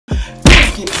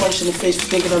get punched in the face for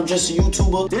thinking I'm just a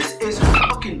YouTuber. This is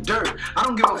fucking dirt. I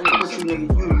don't give a fuck what you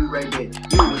nigga. You right there. You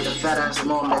with the fat ass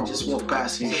mom that just walked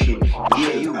past and shit.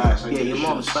 Yeah, you. Yeah, your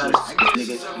mom's fat as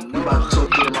nigga. You about to talk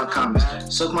to in my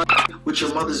comments. Suck my with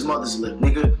your mother's lip,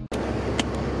 nigga.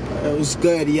 It was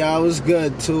good, y'all. It was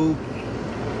good, too.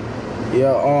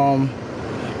 Yeah,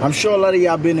 I'm sure a lot of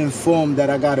y'all been informed that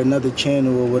I got another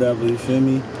channel or whatever, you feel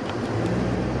me?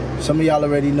 Some of y'all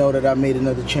already know that I made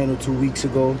another channel 2 weeks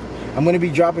ago. I'm gonna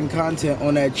be dropping content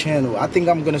on that channel. I think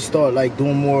I'm gonna start like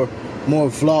doing more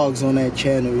vlogs on that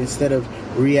channel instead of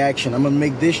reaction. I'm gonna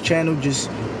make this channel just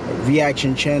a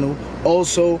reaction channel.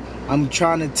 Also, I'm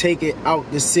trying to take it out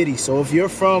the city. So if you're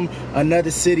from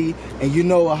another city and you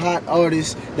know a hot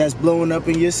artist that's blowing up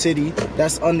in your city,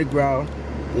 that's underground,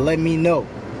 let me know.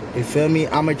 You feel me?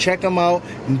 I'm gonna check them out,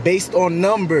 and based on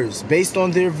numbers, based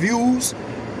on their views,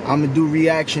 I'm gonna do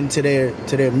reaction to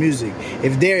their music.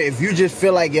 If you just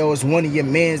feel like, yo, it's one of your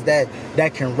mans that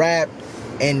can rap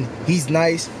and he's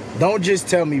nice, don't just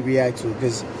tell me react to it,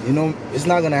 because you know it's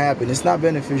not gonna happen. It's not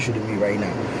beneficial to me right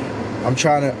now. I'm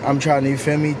trying to, you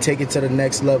feel me, take it to the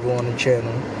next level on the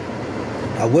channel.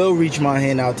 I will reach my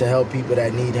hand out to help people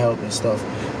that need help and stuff.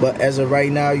 But as of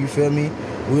right now, you feel me,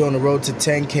 we're on the road to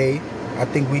 10K. I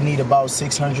think we need about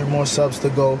 600 more subs to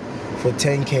go for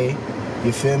 10K.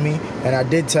 You feel me? And I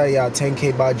did tell y'all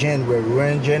 10K by January. We're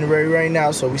in January right now,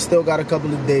 so we still got a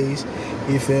couple of days.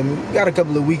 You feel me? We got a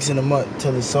couple of weeks in a month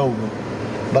till it's over.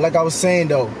 But like I was saying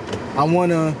though, I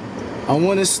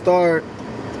wanna start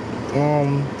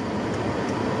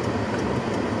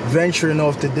venturing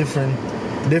off to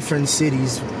different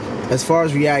cities as far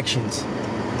as reactions.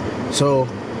 So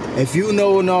if you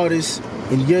know an artist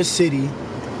in your city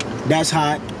that's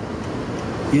hot,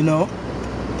 you know,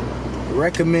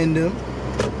 recommend them,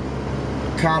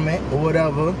 comment or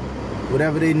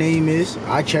whatever their name is.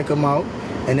 I check them out,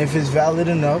 and if it's valid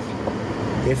enough,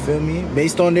 you feel me,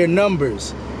 based on their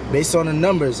numbers, based on the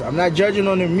numbers, I'm not judging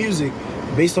on their music,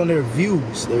 based on their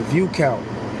views, their view count,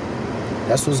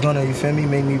 that's what's gonna, you feel me,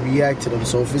 make me react to them.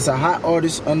 So if it's a hot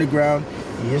artist underground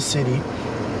in your city,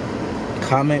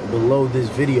 comment below this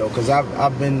video, because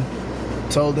I've been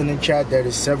told in the chat that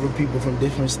there's several people from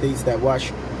different states that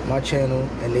watch my channel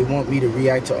and they want me to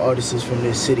react to artists from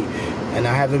their city, and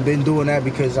I haven't been doing that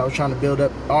because I was trying to build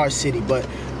up our city. But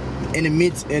in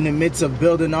the midst of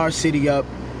building our city up,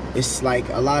 it's like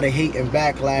a lot of hate and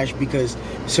backlash because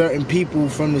certain people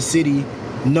from the city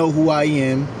know who I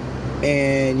am,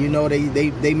 and you know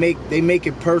they make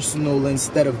it personal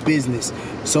instead of business.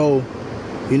 So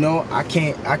you know, I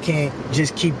can't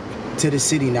just keep to the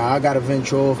city now. I gotta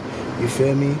venture off, you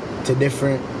feel me, to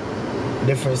different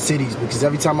cities, because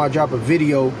every time I drop a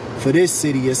video for this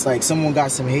city, it's like someone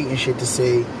got some hate and shit to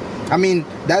say. I mean,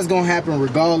 that's gonna happen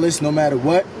regardless, no matter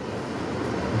what.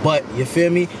 But you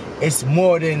feel me? It's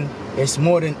more than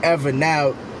ever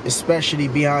now, especially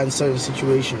behind certain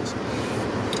situations.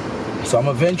 So I'm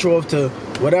gonna venture off to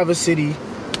whatever city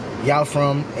y'all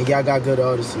from and y'all got good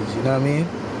artists, you know what I mean?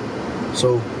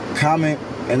 So comment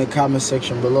in the comment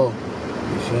section below.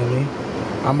 You feel me?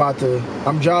 I'm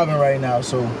driving right now,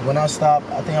 so when I stop,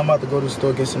 I think I'm about to go to the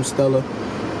store, get some Stella.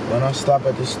 When I stop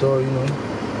at the store, you know,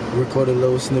 record a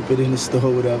little snippet in the store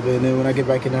or whatever, and then when I get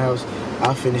back in the house,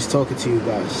 I'll finish talking to you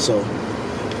guys. So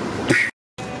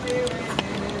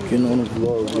getting on the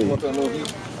vlog with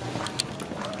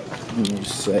new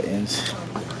settings.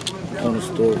 On the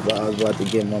store vibes, about to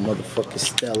get my motherfucking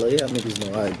Stella. Y'all niggas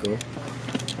know how it go.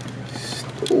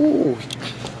 Ooh,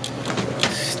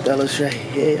 Stella's right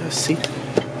here. I see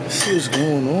what's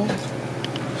going on.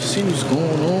 See what's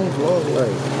going on, vlog.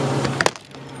 Like,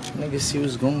 niggas see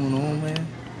what's going on, man.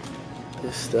 The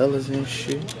Stellas and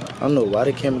shit. I don't know why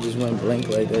the camera just went blank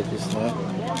like that just now.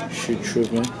 Shit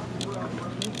tripping.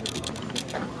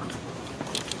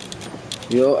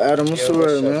 Yo, Adam, what's the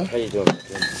word, man? How you doing?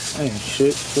 Ain't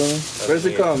shit, feeling. Where's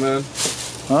the car, man?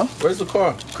 Huh? Where's the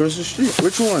car? Across the street.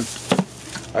 Which one?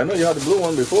 I know you had the blue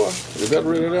one before. You got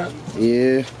rid of that?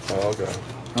 Yeah. Oh, okay.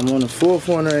 I'm on the fourth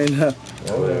one right now.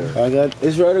 Oh, yeah.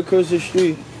 It's right across the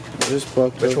street. Just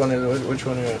parked Which up. one is it?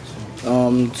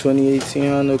 2018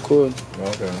 Honda Accord.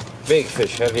 Okay. Big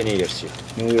fish, happy New Year to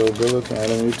you. Yo, good looking,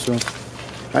 Adam, you too.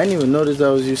 I didn't even notice that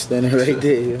was you standing right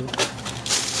there, yo.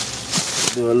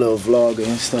 Do a little vlog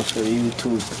and stuff for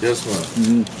YouTube. Yes,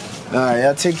 man. Alright,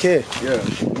 y'all take care. Yeah.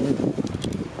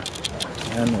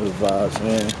 I know the vibes,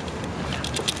 man.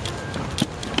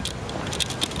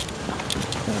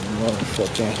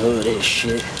 Motherfucking hood and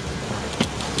shit.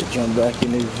 To jump back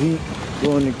in the V,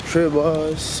 go in the crib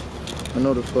bars. I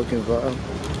know the fucking vibe.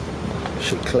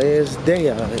 Shit clear as day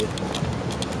out here.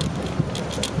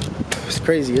 It's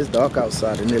crazy. It's dark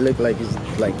outside, and it look like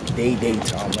it's like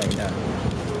daytime right now.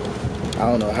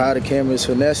 I don't know how the camera's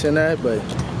finessing that, but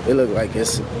it look like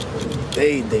it's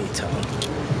daytime.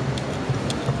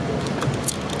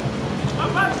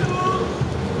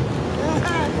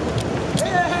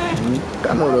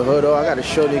 I know the hood though. I gotta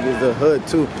show niggas the hood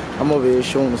too. I'm over here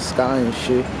showing the sky and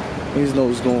shit. Niggas know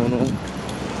what's going on.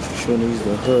 Show niggas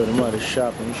the hood. I'm out of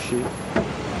shopping and shit.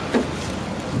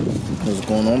 What's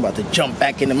going on? I'm about to jump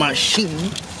back into my machine.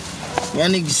 Y'all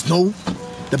niggas know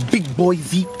the big boy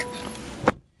Veek.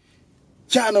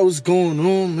 Y'all know what's going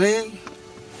on, man.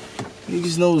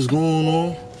 Niggas know what's going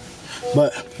on.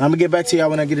 But I'm gonna get back to y'all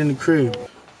when I get in the crib.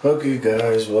 Okay,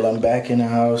 guys. Well, I'm back in the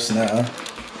house now.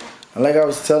 And like I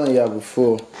was telling y'all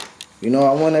before, you know,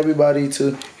 I want everybody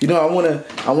to, you know,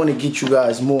 I wanna get you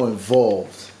guys more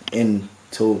involved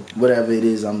into whatever it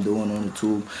is I'm doing on the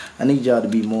tube. I need y'all to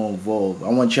be more involved. I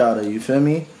want y'all to, you feel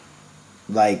me?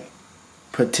 Like,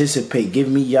 participate. Give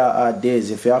me y'all ideas.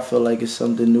 If y'all feel like it's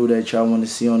something new that y'all want to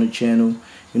see on the channel,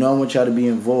 you know, I want y'all to be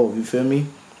involved. You feel me?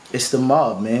 It's the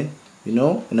mob, man. You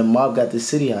know? And the mob got the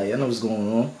city high. Y'all know what's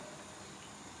going on.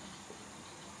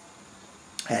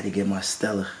 I had to get my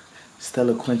Stella.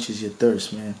 Stella quenches your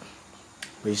thirst, man.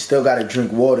 But you still gotta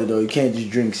drink water, though. You can't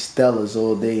just drink Stellas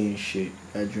all day and shit. You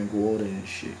gotta drink water and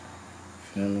shit. You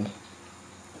feel me?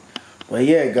 But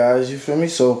yeah, guys, you feel me?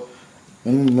 So,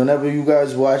 whenever you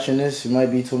guys watching this, it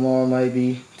might be tomorrow, might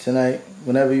be tonight.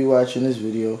 Whenever you watching this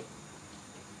video,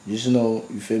 just know,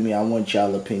 you feel me? I want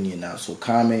y'all opinion now. So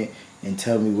comment and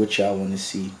tell me what y'all want to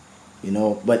see. You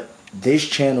know? But this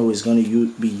channel is gonna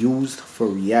be used for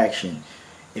reaction.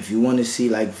 If you want to see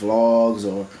like vlogs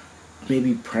or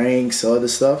maybe pranks or other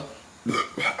stuff,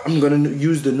 I'm gonna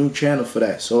use the new channel for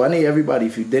that. So I need everybody,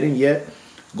 if you didn't yet,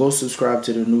 go subscribe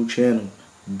to the new channel.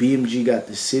 BMG got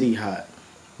the city hot.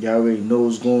 Y'all already know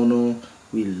what's going on.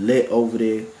 We lit over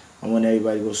there. I want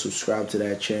everybody to go subscribe to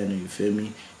that channel, you feel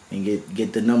me? And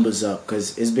get the numbers up,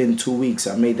 because it's been 2 weeks.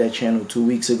 I made that channel 2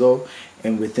 weeks ago,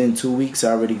 and within 2 weeks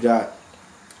I already got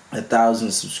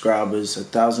 1,000 subscribers,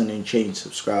 1,000 and change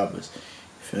subscribers.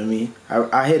 You feel me?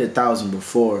 I hit 1,000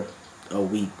 before a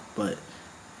week, but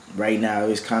right now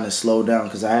it's kind of slowed down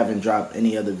because I haven't dropped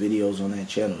any other videos on that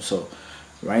channel. So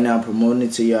right now I'm promoting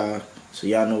it to y'all, so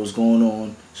y'all know what's going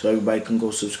on, so everybody can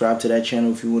go subscribe to that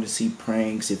channel if you want to see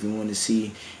pranks, if you want to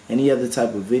see any other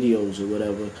type of videos or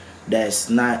whatever that's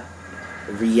not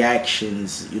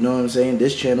reactions. You know what I'm saying?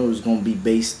 This channel is going to be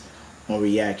based on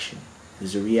reaction.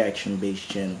 It's a reaction based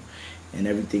channel. And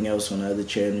everything else on the other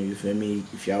channel, you feel me?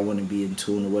 If y'all want to be in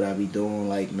tune with what I be doing,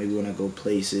 like maybe when I go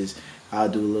places, I'll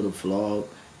do a little vlog,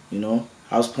 you know?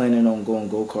 I was planning on going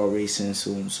go-kart racing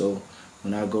soon, so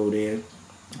when I go there,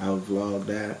 I'll vlog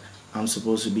that. I'm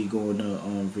supposed to be going to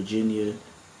Virginia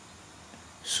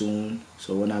soon,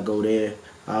 so when I go there,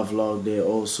 I'll vlog there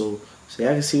also, so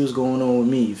y'all can see what's going on with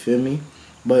me, you feel me?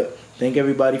 But thank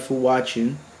everybody for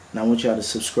watching, and I want y'all to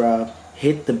subscribe.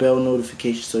 Hit the bell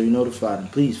notification so you're notified.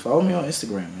 And please follow me on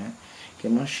Instagram, man.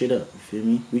 Get my shit up, you feel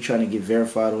me? We trying to get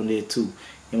verified on there too.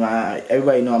 You know,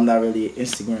 everybody know I'm not really an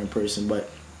Instagram person, but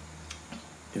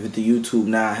if it's the YouTube,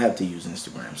 now I have to use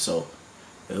Instagram. So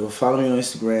follow me on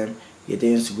Instagram, get the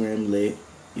Instagram lit,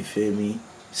 you feel me?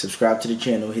 Subscribe to the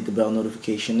channel, hit the bell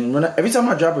notification, and every time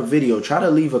I drop a video, try to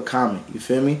leave a comment, you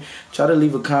feel me? Try to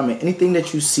leave a comment. Anything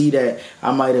that you see that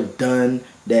I might have done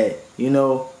that, you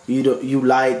know, you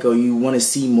like or you want to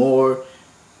see more,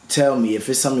 tell me. If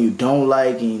it's something you don't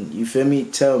like, and you feel me,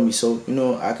 tell me, so you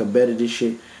know I can better this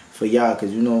shit for y'all,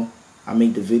 because you know I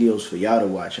make the videos for y'all to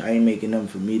watch. I ain't making them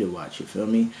for me to watch, you feel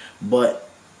me? But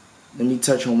let me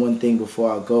touch on one thing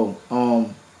before I go.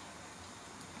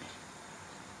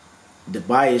 The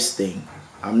bias thing.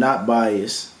 I'm not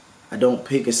biased. I don't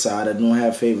pick a side. I don't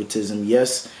have favoritism.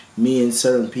 Yes, me and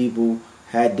certain people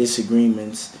had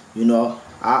disagreements, you know.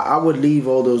 I would leave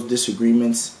all those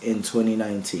disagreements in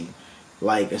 2019.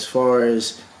 Like, as far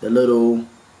as the little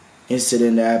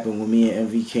incident that happened with me and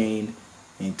MV Kane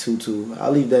and Tutu,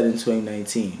 I'll leave that in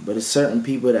 2019. But it's certain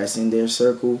people that's in their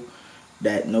circle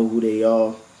that know who they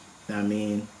are. I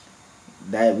mean,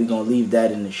 that we're going to leave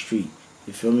that in the street.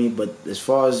 You feel me? But as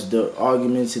far as the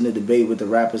arguments and the debate with the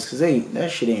rappers, because that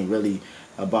shit ain't really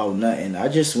about nothing. I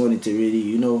just wanted to really,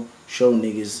 you know, show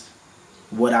niggas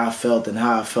what I felt and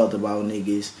how I felt about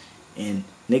niggas, and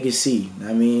niggas see.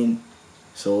 I mean,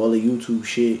 so all the YouTube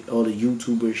shit, all the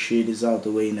YouTuber shit is out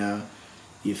the way now.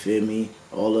 You feel me?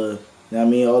 All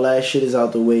that shit is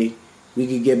out the way. We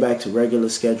could get back to regular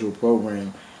scheduled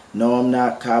program. No, I'm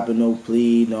not copping no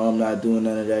plea. No, I'm not doing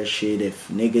none of that shit. If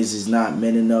niggas is not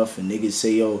men enough and niggas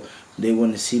say, yo, they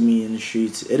want to see me in the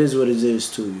streets, it is what it is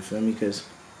too. You feel me? Because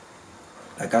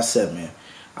like I said, man,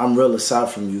 I'm real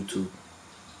aside from YouTube.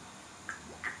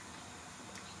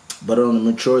 But on a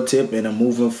mature tip and I'm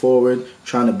moving forward,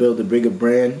 trying to build a bigger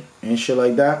brand and shit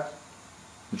like that,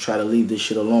 I'm try to leave this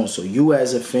shit alone. So you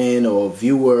as a fan or a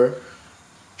viewer,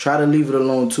 try to leave it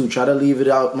alone too. Try to leave it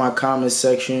out my comment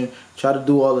section. Try to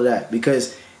do all of that.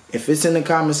 Because if it's in the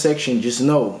comment section, just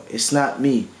know it's not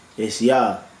me. It's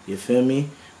y'all. You feel me?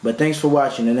 But thanks for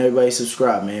watching and everybody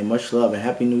subscribe, man. Much love and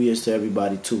Happy New Year's to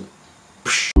everybody too.